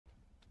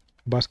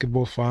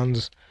basketball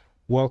fans,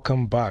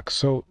 welcome back.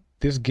 So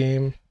this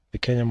game, the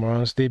Kenya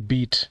Morans, they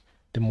beat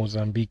the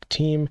Mozambique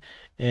team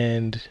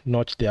and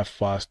notched their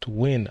first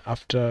win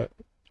after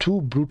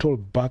two brutal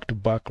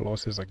back-to-back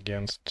losses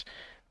against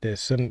the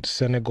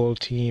Senegal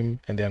team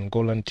and the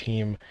Angolan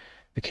team.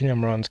 The Kenya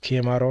Morans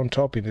came out on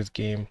top in this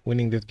game,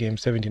 winning this game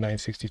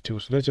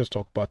 79-62. So let's just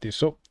talk about this.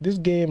 So this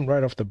game,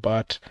 right off the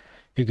bat,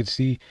 you could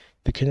see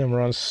the Kenya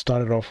Morans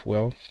started off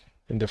well.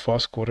 In the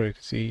first quarter, you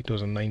can see it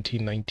was a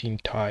 19-19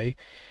 tie.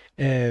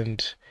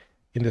 And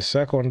in the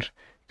second,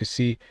 you can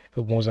see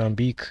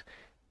Mozambique,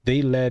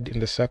 they led in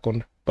the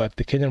second, but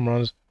the Kenyan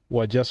Morans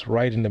were just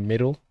right in the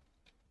middle.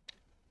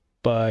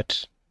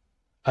 But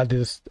at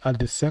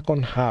the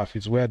second half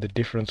is where the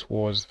difference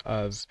was,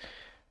 as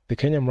the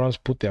Kenyan Morans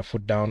put their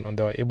foot down and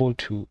they were able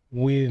to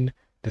win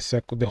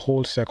the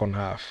whole second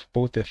half,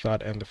 both the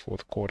third and the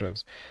fourth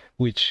quarters,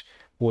 which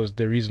was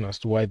the reason as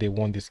to why they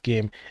won this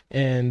game.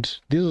 And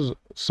this was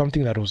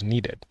something that was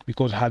needed,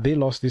 because had they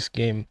lost this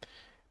game,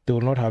 they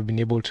would not have been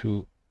able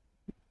to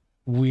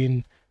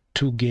win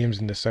two games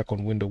in the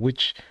second window,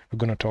 which we're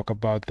going to talk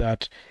about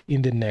that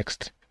in the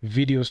next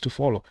videos to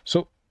follow.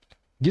 So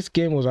this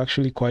game was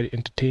actually quite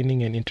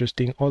entertaining and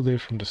interesting all the way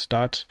from the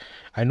start.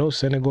 I know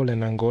Senegal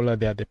and Angola,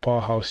 they are the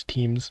powerhouse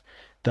teams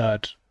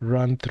that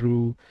run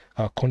through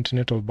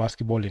continental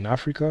basketball in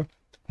Africa.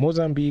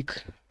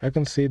 Mozambique, I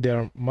can say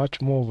they're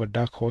much more of a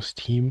dark horse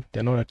team.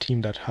 They're not a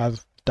team that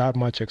has that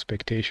much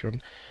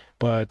expectation,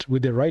 but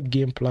with the right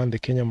game plan, the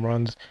Kenya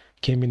Morans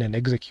came in and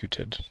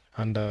executed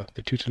under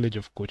the tutelage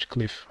of Coach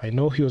Cliff. I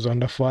know he was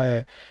under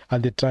fire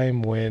at the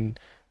time when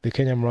the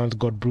Kenya Morans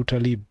got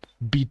brutally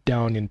beat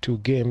down in two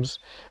games,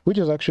 which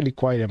was actually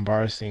quite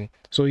embarrassing.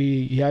 So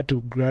he had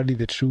to rally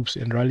the troops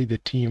and rally the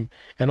team,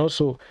 and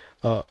also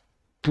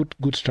put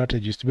good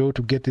strategies to be able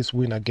to get this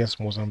win against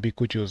Mozambique,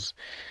 which was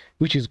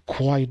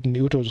quite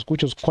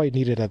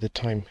needed at the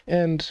time.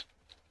 And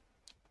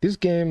this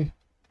game,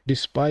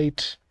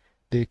 despite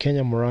the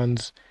Kenya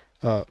Morans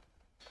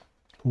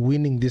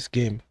winning this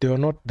game, they were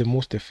not the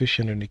most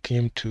efficient when it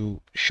came to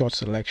shot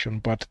selection,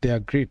 but they are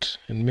great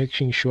in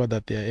making sure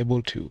that they are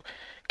able to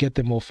get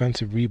them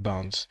offensive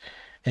rebounds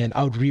and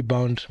out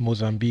rebound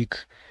Mozambique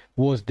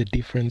was the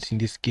difference in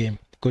this game,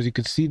 because you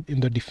could see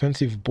in the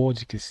defensive boards,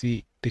 you could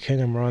see the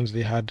Kenya Morans,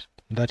 they had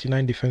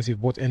 39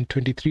 defensive boards and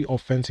 23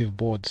 offensive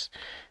boards.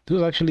 This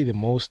was actually the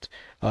most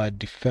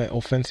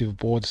offensive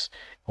boards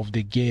of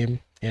the game,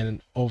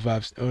 and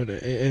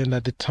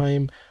at the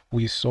time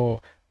we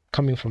saw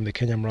coming from the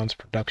Kenya Morans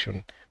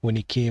production when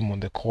he came on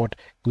the court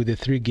with the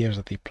three games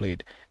that they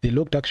played. They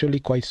looked actually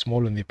quite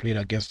small when they played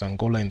against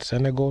Angola and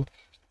Senegal,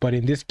 but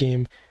in this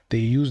game, they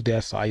used their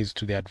size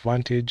to their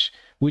advantage,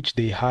 which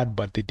they had,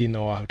 but they didn't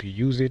know how to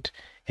use it.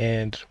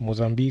 And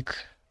Mozambique,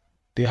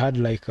 they had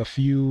like a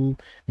few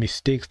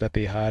mistakes that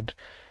they had,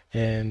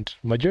 and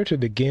majority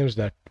of the games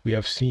that we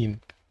have seen,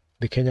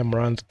 the Kenya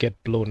Morans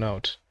get blown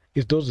out.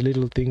 It's those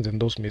little things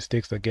and those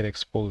mistakes that get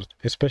exposed,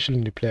 especially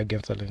when you play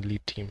against an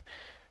elite team.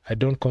 I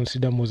don't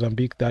consider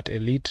Mozambique that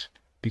elite,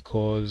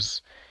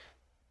 because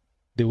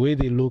the way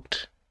they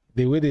looked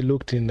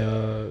in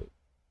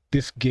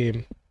this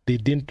game, they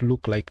didn't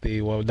look like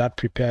they were that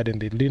prepared,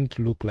 and they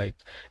looked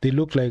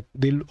like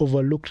they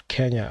overlooked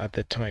Kenya at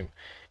the time,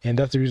 and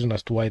that's the reason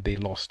as to why they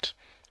lost.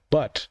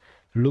 But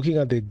looking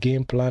at the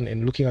game plan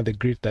and looking at the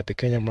grit that the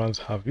Kenya Morans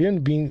have,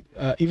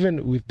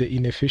 even with the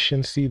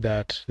inefficiency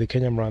that the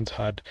Kenya Morans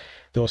had,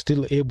 they were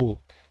still able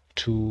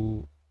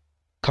to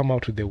come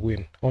out with the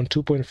win. On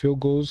 2-point field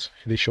goals,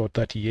 they shot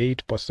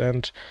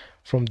 38%.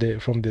 From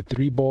the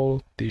three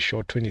ball, they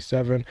shot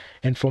 27%,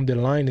 and from the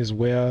line is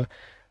where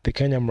the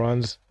Kenya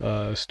Morans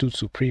stood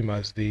supreme,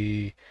 as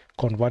they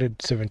converted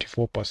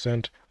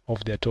 74%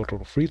 of their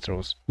total free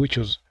throws, which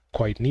was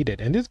quite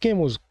needed. And this game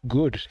was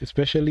good,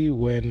 especially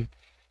when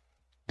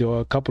there were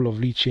a couple of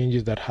lead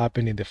changes that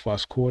happened in the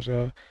first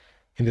quarter.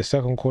 In the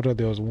second quarter,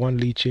 there was one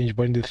lead change,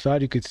 but in the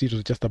third, you could see it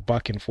was just a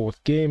back and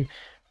forth game.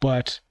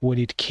 But when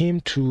it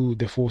came to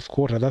the fourth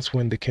quarter, that's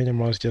when the Kenya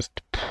Morans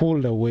just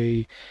pulled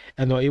away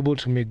and were able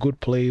to make good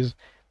plays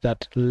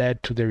that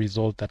led to the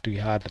result that we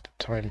had at the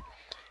time.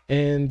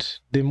 And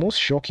the most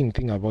shocking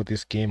thing about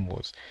this game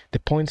was the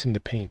points in the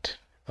paint.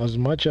 As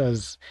much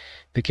as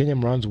the Kenya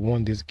Morans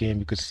won this game,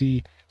 you could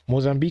see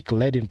Mozambique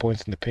led in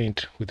points in the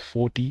paint with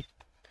 40.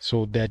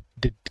 So that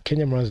the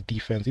Kenya Morans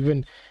defense,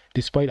 even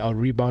despite out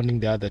rebounding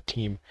the other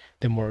team,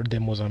 the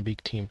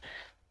Mozambique team,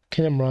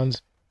 Kenya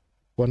Morans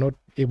were not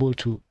able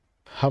to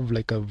have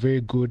like a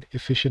very good,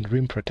 efficient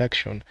rim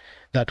protection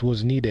that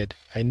was needed.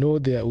 I know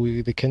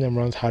that the Kenya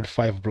Morans had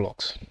 5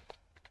 blocks.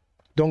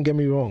 Don't get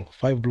me wrong,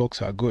 5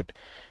 blocks are good,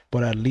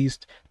 but at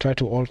least try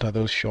to alter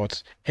those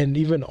shots and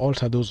even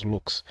alter those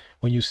looks.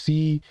 When you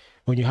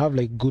have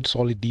like good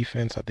solid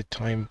defense at the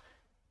time,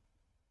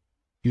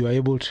 you are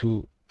able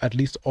to at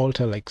least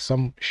alter like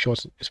some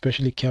shots,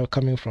 especially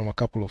coming from a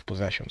couple of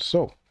possessions.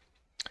 So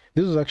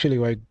this was actually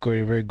a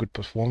very good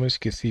performance. You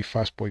can see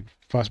fast break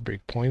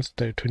points,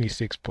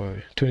 26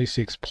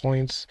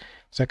 points,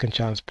 second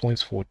chance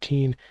points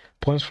 14,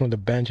 points from the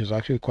bench is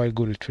actually quite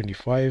good at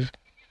 25,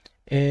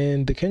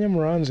 And the Kenya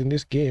Morans in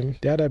this game,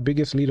 they had a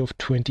biggest lead of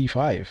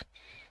 25.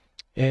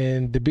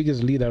 And the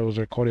biggest lead that was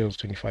recorded was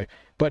 25.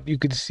 But you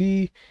could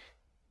see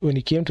when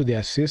it came to the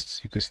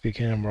assists, you could see the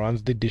Kenya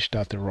Morans, they dished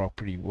out the rock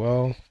pretty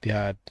well. They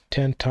had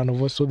 10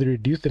 turnovers, so they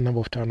reduced the number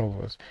of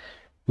turnovers.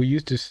 We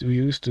used to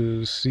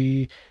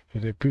see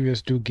in the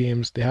previous two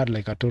games, they had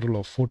like a total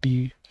of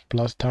 40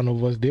 plus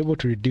turnovers. They were able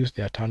to reduce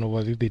their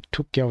turnovers if they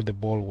took care of the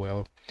ball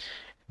well.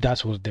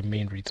 That was the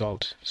main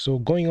result. So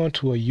going on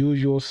to a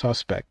usual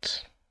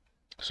suspects.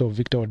 So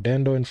Victor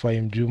Odendo and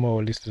Fahim Juma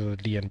were listed as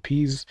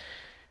DNPs.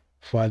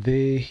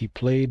 Fade, he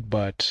played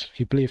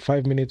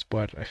 5 minutes,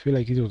 but I feel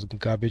like it was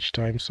garbage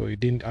time, so he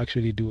didn't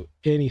actually do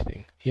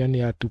anything. He only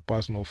had 2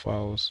 personal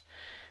fouls,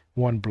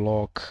 1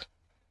 block,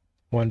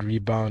 1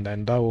 rebound,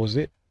 and that was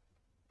it.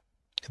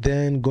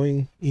 Then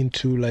going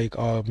into like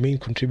our main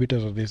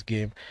contributors of this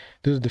game,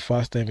 this is the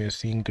first time you're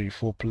seeing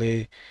Grifo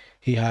play.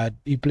 He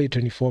played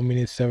 24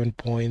 minutes, 7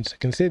 points. I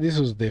can say this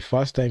was the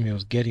first time he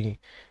was getting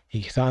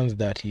his hands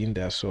dirty in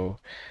there, so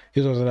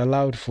it wasn't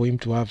allowed for him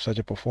to have such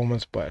a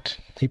performance, but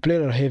he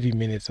played a heavy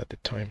minutes at the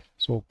time.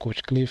 So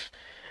Coach Cliff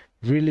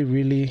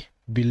really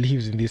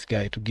believes in this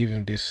guy to give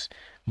him this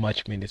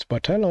much minutes.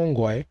 But Tyler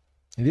Ongwae,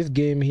 in this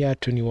game, he had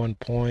 21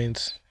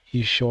 points.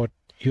 He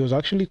was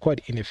actually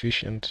quite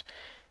inefficient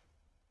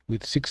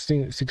with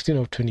 16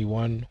 of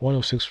 21, 1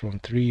 of 6 from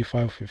 3,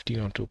 5 of 15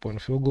 on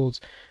 2-point field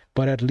goals.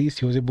 But at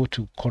least he was able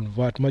to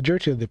convert.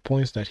 Majority of the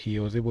points that he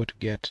was able to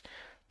get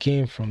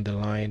came from the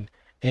line,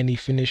 and he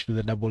finished with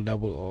a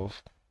double-double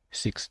of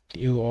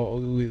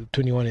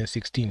 21 and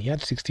 16. He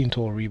had 16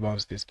 total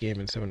rebounds this game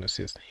and 7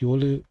 assists.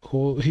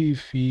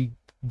 If he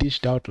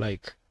dished out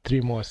like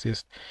 3 more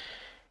assists,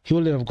 he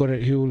would have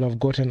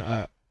gotten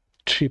a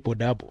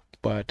triple-double.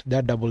 But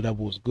that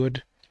double-double was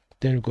good.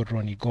 Then we got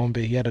Ronnie Gombe.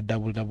 He had a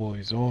double-double of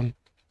his own.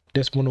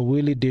 Desmond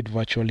Willie did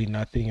virtually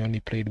nothing. He only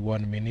played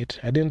 1 minute.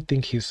 I didn't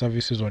think his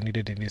services were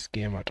needed in this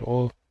game at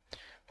all.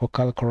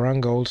 Okal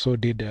Koranga also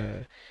did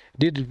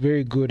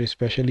very good,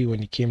 especially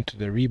when it came to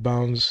the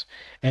rebounds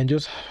and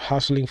just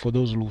hustling for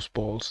those loose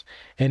balls.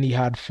 And he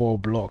had 4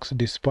 blocks.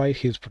 Despite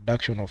his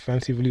production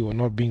offensively or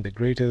not being the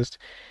greatest,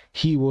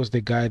 he was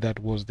the guy that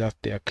was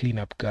their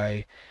cleanup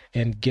guy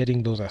and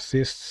getting those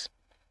assists.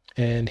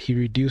 And he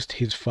reduced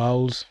his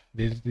fouls.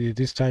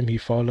 This time he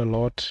fouled a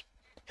lot.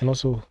 And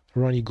also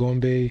Ronnie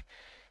Gombe,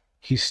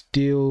 he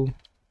still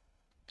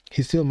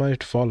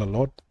managed to foul a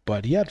lot,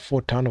 but he had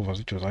 4 turnovers,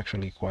 which was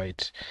actually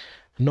quite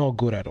not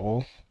good at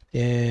all.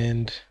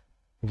 And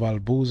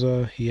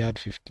Valbuza, he had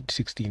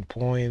 16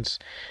 points.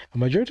 A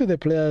majority of the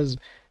players, a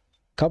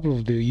couple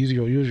of the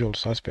usual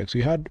suspects,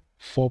 we had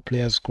 4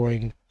 players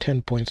scoring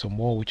 10 points or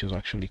more, which was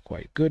actually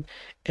quite good.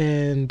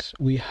 And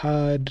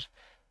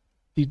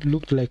it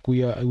looked like we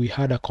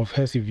had a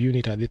cohesive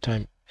unit at the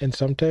time. And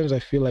sometimes I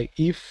feel like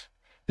if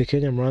the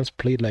Kenyan Morans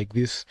played like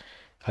this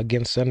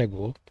against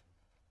Senegal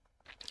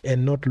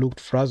and not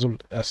looked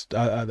frazzled at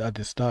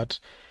the start,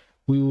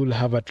 we will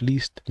have at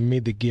least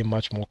made the game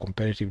much more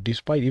competitive,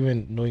 despite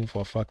even knowing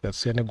for a fact that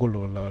Senegal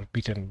will have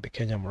beaten the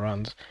Kenyan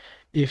Morans.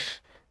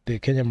 If the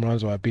Kenyan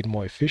Morans were a bit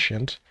more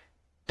efficient,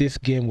 this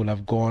game would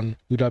have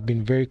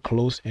been very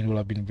close and would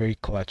have been very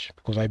clutch,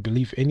 because I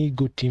believe any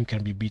good team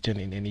can be beaten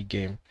in any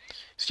game.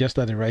 It's just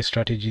that the right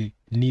strategy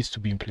needs to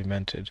be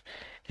implemented.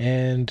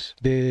 And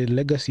the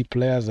legacy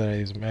players,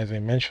 as I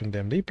mentioned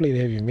them, they played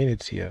heavy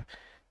minutes here.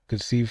 You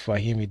could see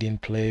Fahim, he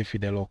didn't play.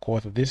 Fidel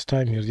Okoth, this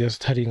time he was just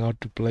starting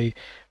out to play,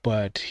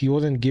 but he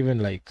wasn't given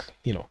the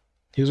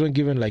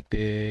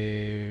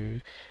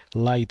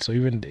lights or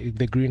even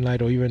the green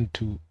light or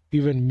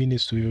even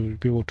minutes to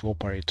be able to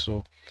operate.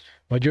 So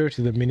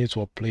majority of the minutes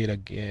were played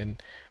again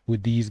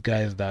with these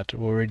guys that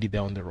were already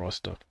there on the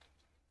roster.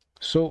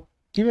 So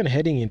even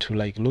heading into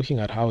looking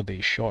at how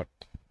they shot,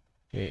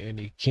 and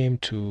it came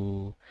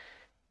to,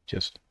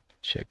 just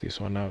check this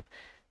one out.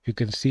 You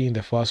can see in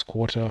the first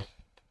quarter,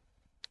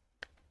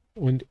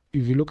 if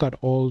you look at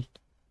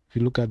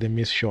the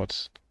missed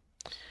shots,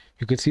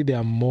 you can see there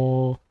are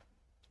more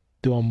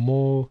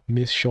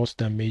missed shots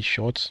than made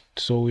shots.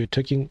 So we're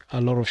taking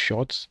a lot of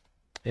shots,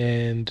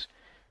 and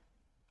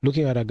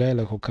looking at a guy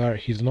like Okar,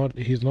 he's not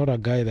a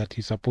guy that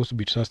is supposed to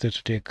be trusted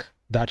to take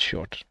that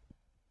shot.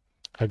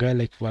 A guy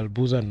like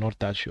Valbuza, not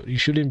that shot. You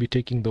shouldn't be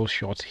taking those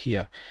shots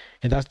here.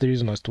 And that's the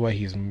reason as to why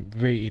he's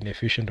very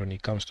inefficient when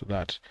it comes to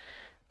that.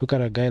 Look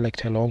at a guy like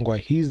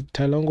Talongwa.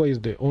 Talongwa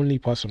is the only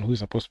person who is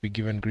supposed to be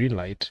given green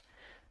light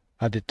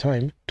at the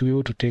time to be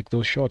able to take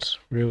those shots.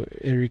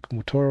 Eric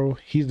Mutoro,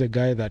 he's the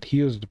guy that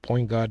he was the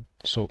point guard,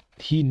 so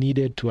he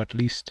needed to at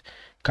least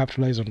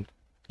capitalize on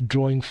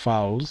drawing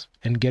fouls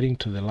and getting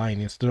to the line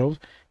instead of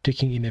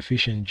taking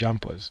inefficient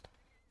jumpers.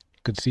 You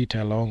could see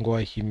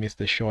Talongwa, he missed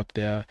the shot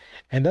there,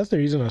 and that's the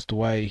reason as to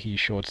why he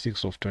shot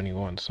 6 of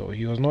 21. So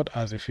he was not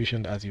as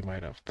efficient as you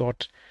might have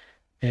thought.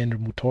 And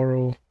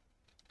Mutoro,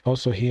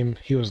 also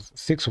he was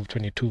 6 of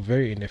 22,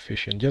 very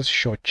inefficient, just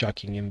short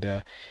chucking in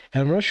there.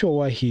 And I'm not sure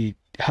why he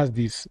has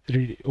this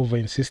over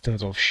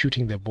insistence of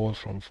shooting the ball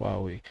from far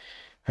away.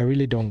 I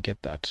really don't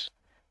get that.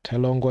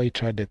 Talongwa, he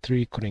tried the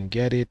 3, couldn't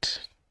get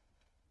it.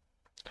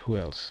 Who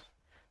else?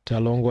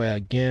 Talongwa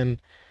again.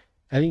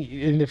 I think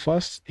in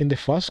the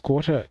first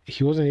quarter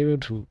he was not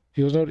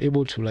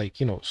able to like,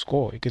 you know,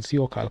 score. You can see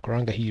Okal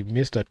Karanga, he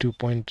missed a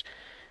 2-point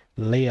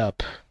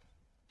layup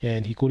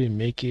and he couldn't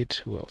make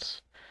it. Who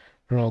else?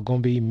 Ronald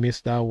Gombe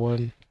missed that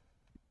one.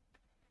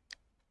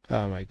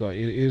 Oh my god,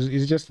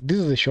 it's just, this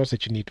is the shots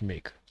that you need to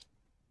make.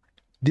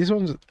 These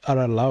ones are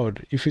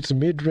allowed. If it's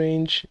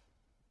mid-range,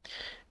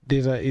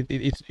 there's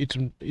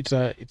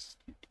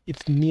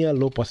it's near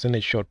low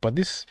percentage shot, but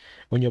this,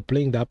 when you're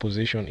playing that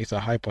position, it's a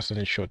high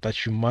percentage shot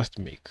that you must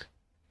make.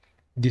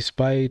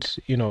 Despite,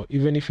 you know,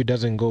 even if it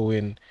doesn't go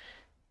in,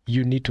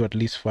 you need to at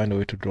least find a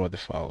way to draw the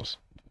fouls.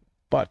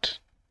 But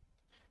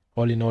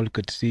all in all, you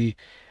could see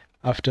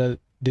after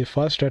the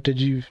first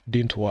strategy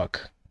didn't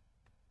work,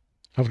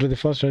 after the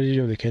first strategy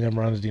of the Kenya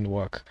Morans didn't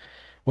work,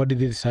 what did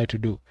they decide to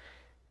do?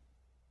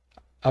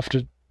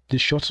 After the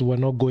shots were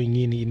not going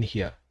in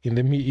here,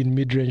 in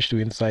mid-range to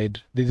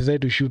inside, they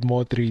decided to shoot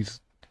more threes.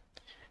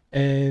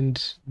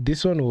 And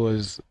this one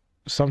was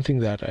something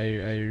that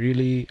I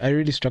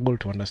really struggled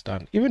to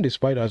understand. Even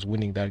despite us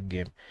winning that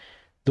game,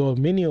 there were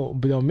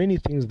many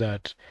things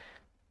that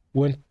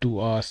went to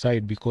our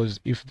side, because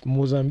if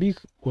Mozambique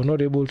were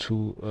not able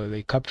to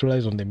like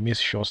capitalize on the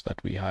missed shots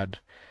that we had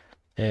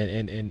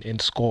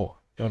and score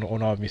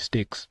on our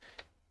mistakes,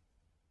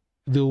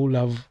 they would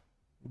have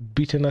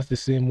beaten us the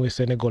same way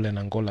Senegal and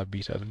Angola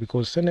beat us,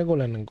 because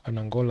Senegal and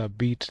Angola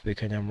beat the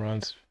Kenya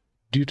Morans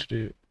due to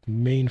the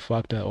main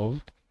factor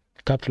of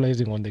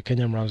capitalizing on the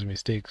Kenya Morans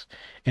mistakes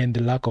and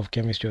the lack of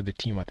chemistry of the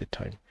team at the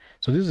time.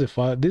 So this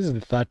is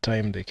the third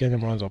time the Kenya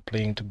Morans are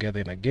playing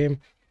together in a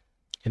game,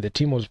 and the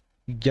team was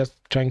just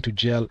trying to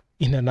gel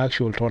in an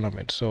actual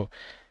tournament. So you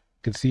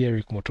can see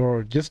Eric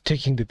Motoro just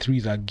taking the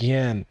threes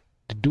again.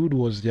 The dude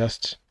was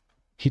just,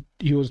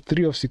 he was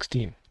 3 of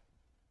 16.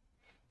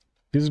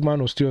 This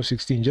man was 3 of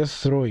 16,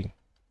 just throwing.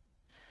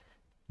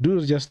 Dude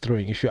was just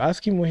throwing. If you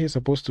ask him what he's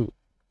supposed to,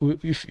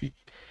 if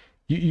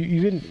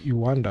you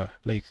wonder,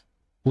 like,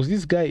 was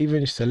this guy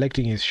even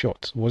selecting his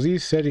shots? Was he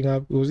setting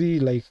up? Was he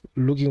like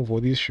looking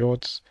for these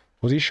shots?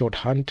 Was he shot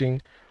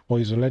hunting, or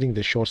is he letting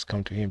the shots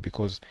come to him?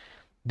 Because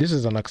this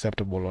is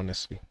unacceptable,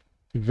 honestly.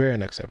 Very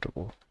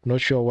unacceptable.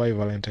 Not sure why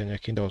Valentine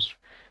Yakinda was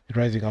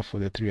rising up for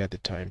the three at the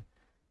time.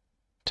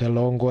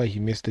 Talongwa, he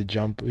missed the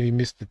jump. He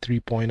missed the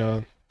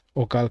three-pointer.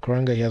 Okal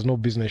Karanga, he has no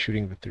business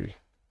shooting the three.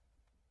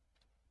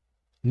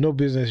 No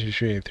business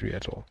shooting the three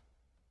at all.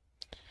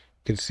 You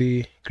can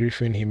see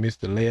Griffin, he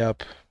missed the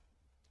layup.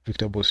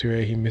 Victor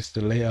Bosire, he missed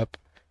the layup.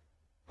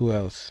 Who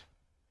else?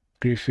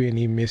 Griffin,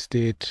 he missed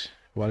it.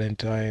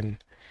 Valentine,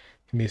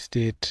 he missed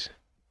it.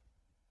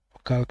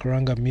 Okal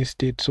Karanga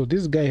missed it. So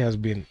this guy has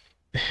been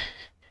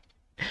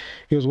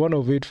he was 1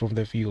 of 8 from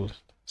the field.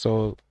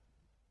 So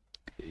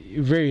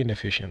very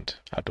inefficient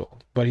at all.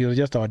 But he was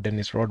just our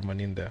Dennis Rodman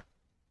in there.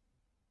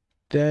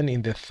 Then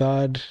in the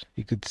third,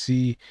 you could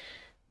see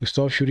we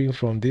stopped shooting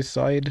from this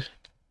side.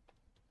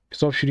 We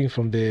stopped shooting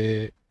from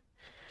this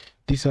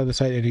other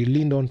side, and he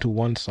leaned on to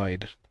one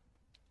side.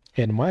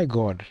 And my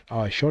God,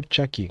 our shot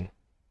checking,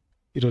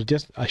 it was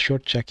just a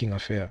shot checking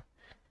affair.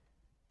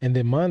 And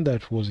the man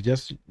that was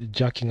just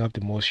jacking up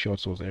the most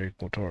shots was Eric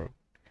Motoro.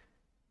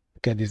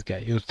 Look at this guy.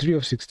 He was 3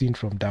 of 16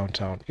 from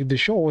downtown. If the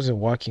shot wasn't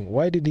working,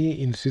 why did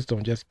he insist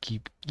on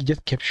he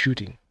just kept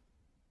shooting?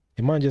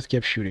 The man just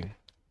kept shooting.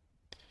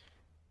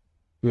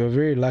 We were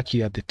very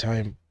lucky at the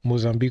time.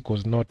 Mozambique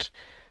was not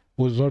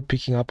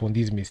picking up on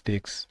these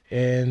mistakes,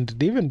 and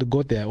they even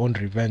got their own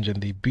revenge,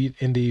 and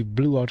they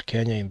blew out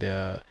Kenya in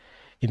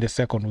the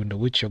second window,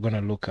 which you're gonna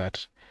look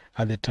at.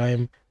 At the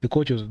time,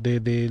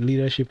 the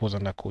leadership was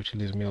under Coach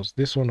Liz Mills.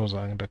 This one was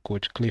under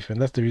Coach Cliff,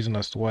 and that's the reason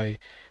as to why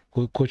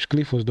Coach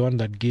Cliff was the one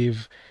that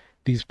gave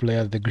these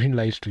players the green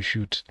light to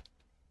shoot.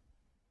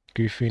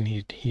 Griffin,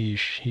 he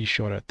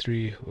shot a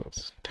 3. Who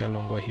else?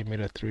 Talongwa, he made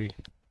a 3.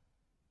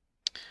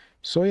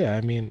 So yeah,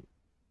 I mean,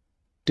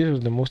 this was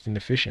the most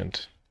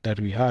inefficient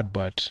that we had,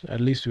 but at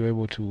least we were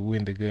able to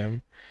win the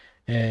game.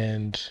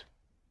 And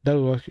that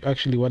was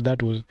actually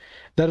that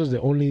was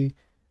the only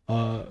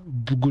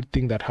good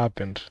thing that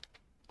happened.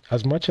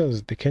 As much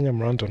as the Kenya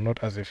Morans are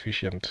not as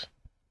efficient,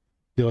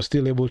 they were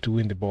still able to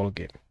win the ball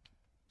game.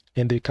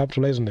 And they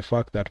capitalized on the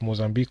fact that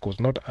Mozambique was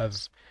not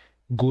as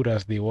good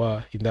as they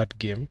were in that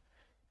game,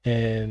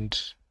 and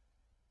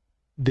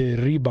the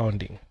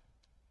rebounding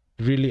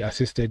really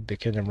assisted the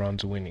Kenya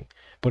Morans winning.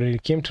 But when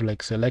it came to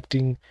like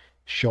selecting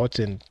shots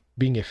and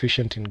being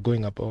efficient in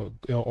going up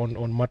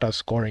on matter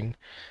scoring,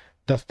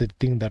 that's the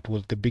thing that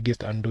was the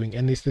biggest undoing.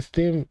 And it's the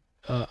same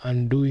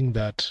undoing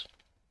that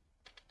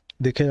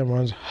the Kenya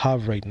Morans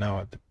have right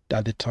now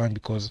at the time,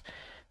 because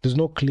there's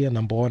no clear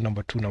number 1,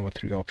 number 2, number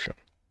 3 option.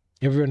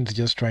 Everyone is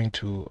just trying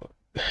to,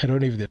 I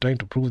don't know if they're trying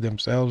to prove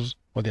themselves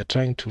or they're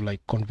trying to like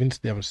convince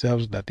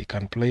themselves that they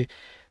can play.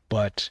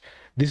 But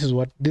this is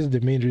the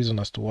main reason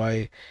as to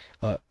why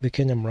the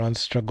Kenya Morans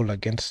struggle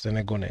against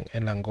Senegal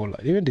and Angola.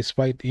 Even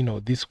despite,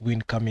 this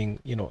win coming,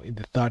 in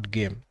the third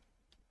game,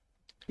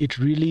 it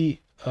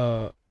really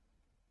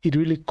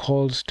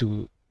calls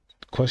to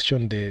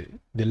question the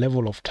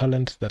level of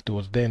talent that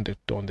was there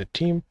on the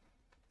team,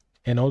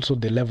 and also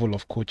the level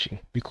of coaching,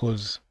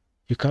 because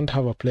you can't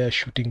have a player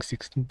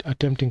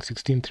attempting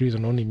 16 threes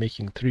and only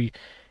making 3,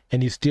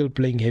 and he's still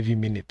playing heavy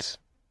minutes,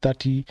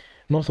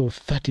 north of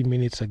 30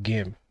 minutes a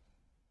game,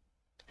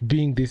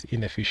 being this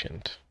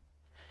inefficient.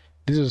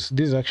 This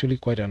is actually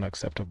quite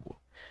unacceptable.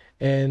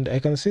 And I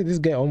can say this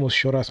guy almost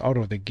shot us out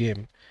of the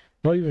game.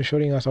 Not even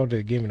shooting us out of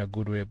the game in a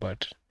good way,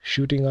 but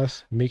shooting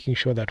us, making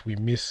sure that we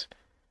miss.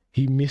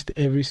 He missed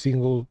every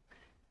single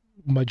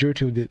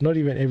majority of the, not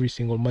even every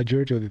single,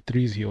 majority of the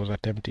threes he was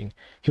attempting.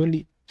 He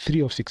only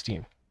 3 of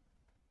 16.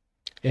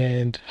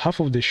 And half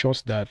of the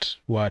shots that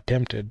were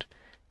attempted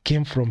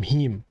came from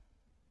him,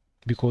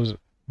 because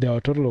there were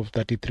a total of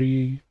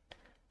 33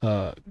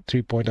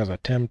 3-pointers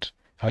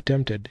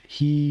attempted.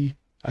 He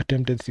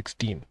attempted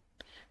 16.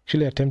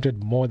 Actually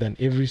attempted more than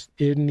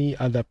any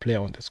other player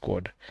on the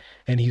squad,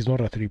 and he's not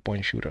a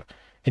 3-point shooter,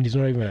 and he's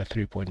not even a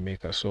 3-point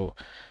maker. So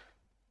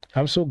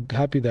I'm so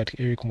happy that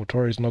Eric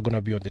Mutora is not going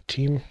to be on the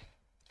team,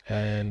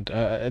 and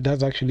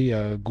that's actually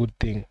a good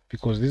thing,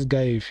 because this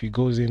guy, if he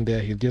goes in there,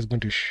 he's just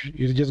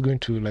going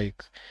to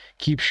like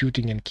keep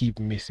shooting and keep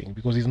missing,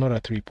 because he's not a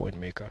 3-point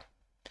maker.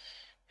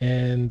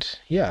 And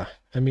yeah,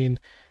 I mean,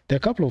 there are a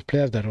couple of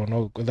players that are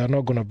not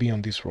going to be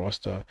on this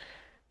roster.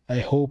 I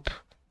hope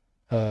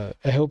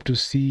to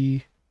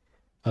see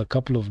a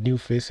couple of new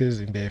faces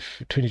in the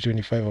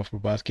 2025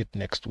 Afrobasket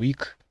next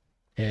week,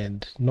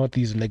 and not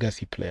these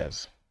legacy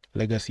players.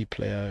 Legacy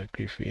player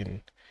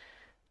Griffin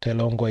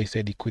Telongwa, he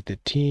said he quit the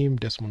team.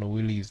 Desmond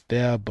O'Willy is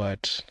there,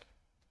 but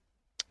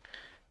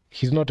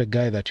he's not a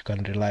guy that you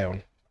can rely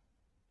on.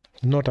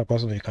 Not a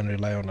person you can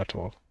rely on at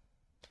all.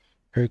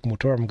 Eric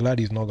Mutora, I'm glad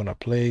he's not going to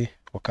play.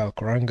 Wakal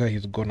Koranga,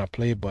 he's going to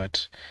play,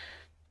 but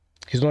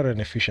he's not an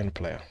efficient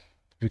player.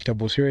 Victor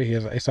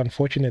Bosire, it's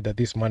unfortunate that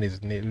this man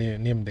is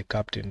named the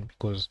captain,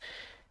 because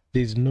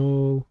there's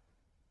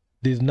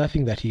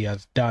nothing that he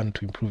has done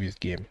to improve his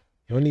game.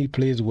 He only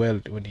plays well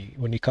when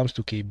he comes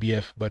to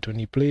KBF, but when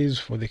he plays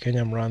for the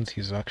Kenya Morans,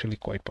 he's actually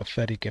quite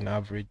pathetic and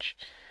average.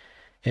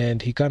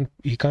 And he can't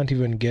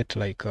even get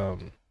like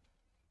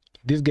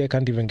this guy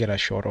can't even get a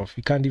shot off.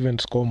 He can't even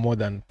score more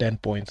than 10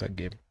 points a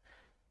game.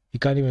 He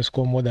can't even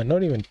score more than,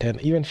 not even 10,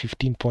 even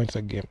 15 points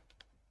a game.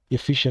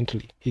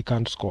 Efficiently, he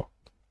can't score.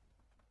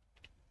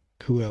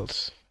 Who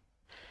else?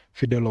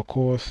 Fidel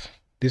Okoth.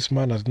 This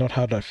man has not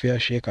had a fair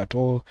shake at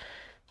all.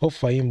 Hope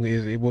for him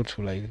is able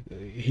to, like,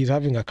 he's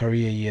having a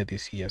career year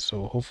this year,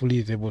 so hopefully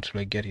he's able to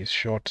like get his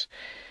shots.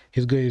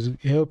 I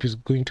hope he's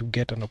going to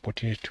get an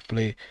opportunity to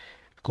play,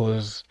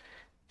 because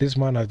this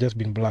man has just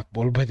been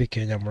blackballed by the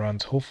Kenya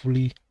Morans.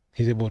 Hopefully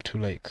he's able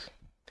to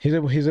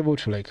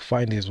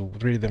find his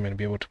rhythm and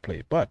be able to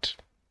play. But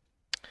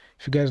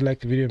if you guys like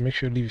the video, make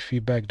sure to leave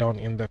feedback down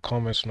in the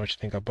comments on what you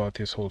think about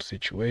this whole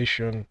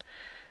situation.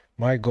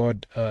 My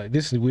God,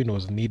 this win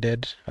was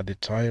needed at the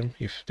time.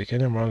 If the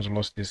Kenya Morans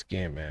lost this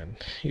game, man,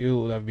 it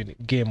would have been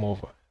game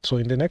over. So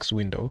in the next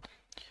window,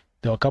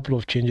 there were a couple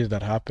of changes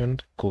that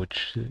happened.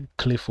 Coach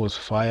Cliff was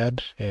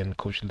fired and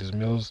Coach Liz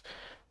Mills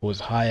was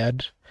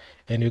hired.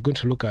 And you're going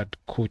to look at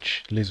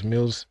Coach Liz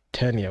Mills'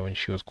 tenure when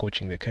she was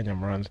coaching the Kenya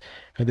Morans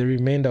and the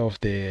remainder of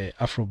the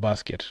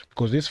Afrobasket,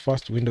 because this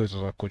first window is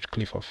a Coach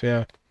Cliff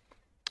affair.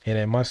 And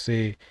I must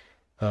say,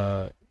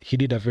 he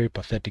did a very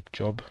pathetic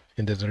job,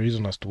 and there's a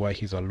reason as to why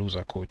he's a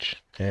loser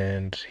coach.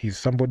 And he's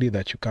somebody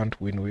that you can't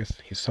win with.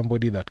 He's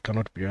somebody that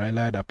cannot be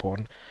relied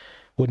upon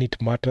when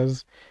it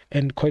matters.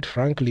 And quite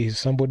frankly, he's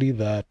somebody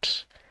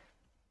that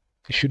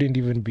shouldn't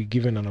even be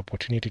given an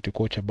opportunity to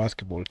coach a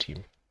basketball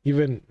team.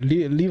 Even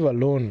leave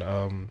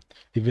alone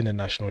even a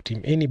national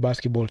team, any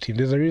basketball team.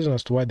 There's a reason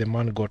as to why the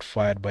man got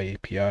fired by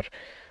APR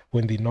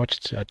when they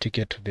notched a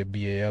ticket to the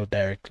BAL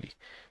directly.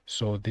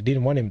 So they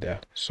didn't want him there.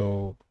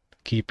 So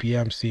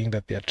KPM seeing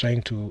that they are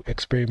trying to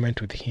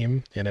experiment with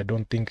him, and I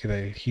don't think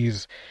that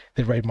he's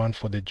the right man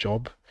for the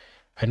job.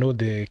 I know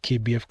the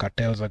KBF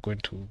cartels are going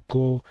to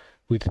go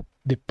with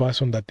the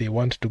person that they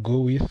want to go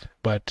with,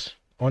 but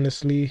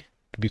honestly,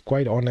 to be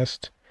quite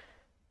honest,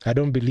 I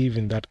don't believe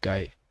in that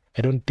guy.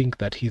 I don't think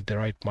that he's the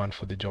right man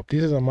for the job.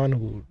 This is a man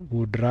who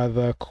would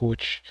rather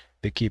coach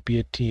the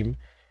KPA team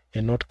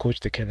and not coach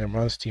the Kenya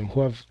Morans team,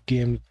 who have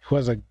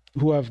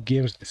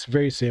games this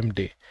very same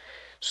day.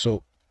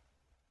 So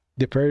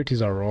the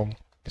priorities are wrong.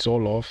 It's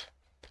all off.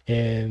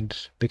 And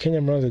the Kenya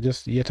Morans are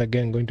just yet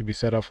again going to be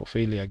set up for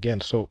failure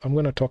again. So I'm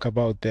going to talk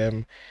about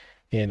them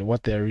and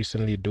what they're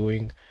recently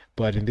doing.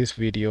 But in this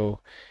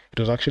video, it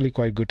was actually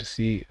quite good to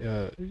see,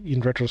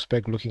 in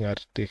retrospect, looking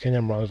at the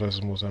Kenya Morans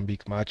versus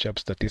Mozambique matchup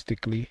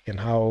statistically and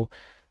how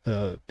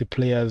the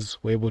players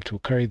were able to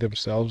carry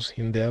themselves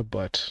in there.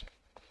 But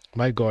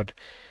my God,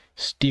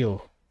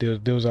 still,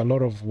 there was a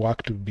lot of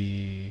work to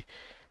be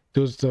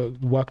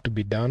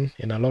done,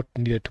 and a lot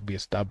needed to be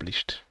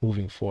established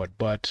moving forward.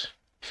 But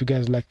if you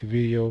guys like the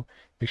video,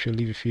 make sure to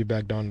leave your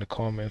feedback down in the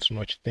comments on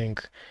what you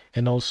think.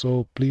 And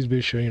also, please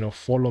be sure,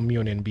 follow me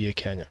on NBA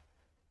Kenya.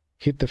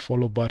 Hit the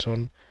follow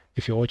button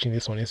if you're watching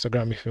this on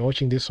Instagram. If you're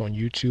watching this on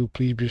YouTube,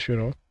 please be sure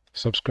to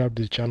subscribe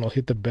to the channel,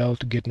 hit the bell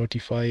to get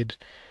notified.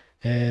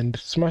 and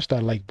smash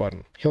that like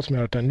button. Helps me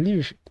out, and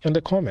leave in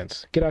the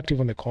comments. Get active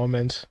on the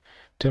comments.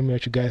 Tell me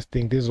what you guys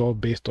think. This is all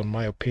based on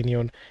my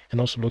opinion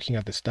and also looking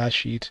at the stat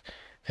sheet.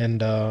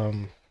 And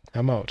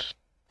I'm out.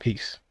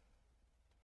 Peace.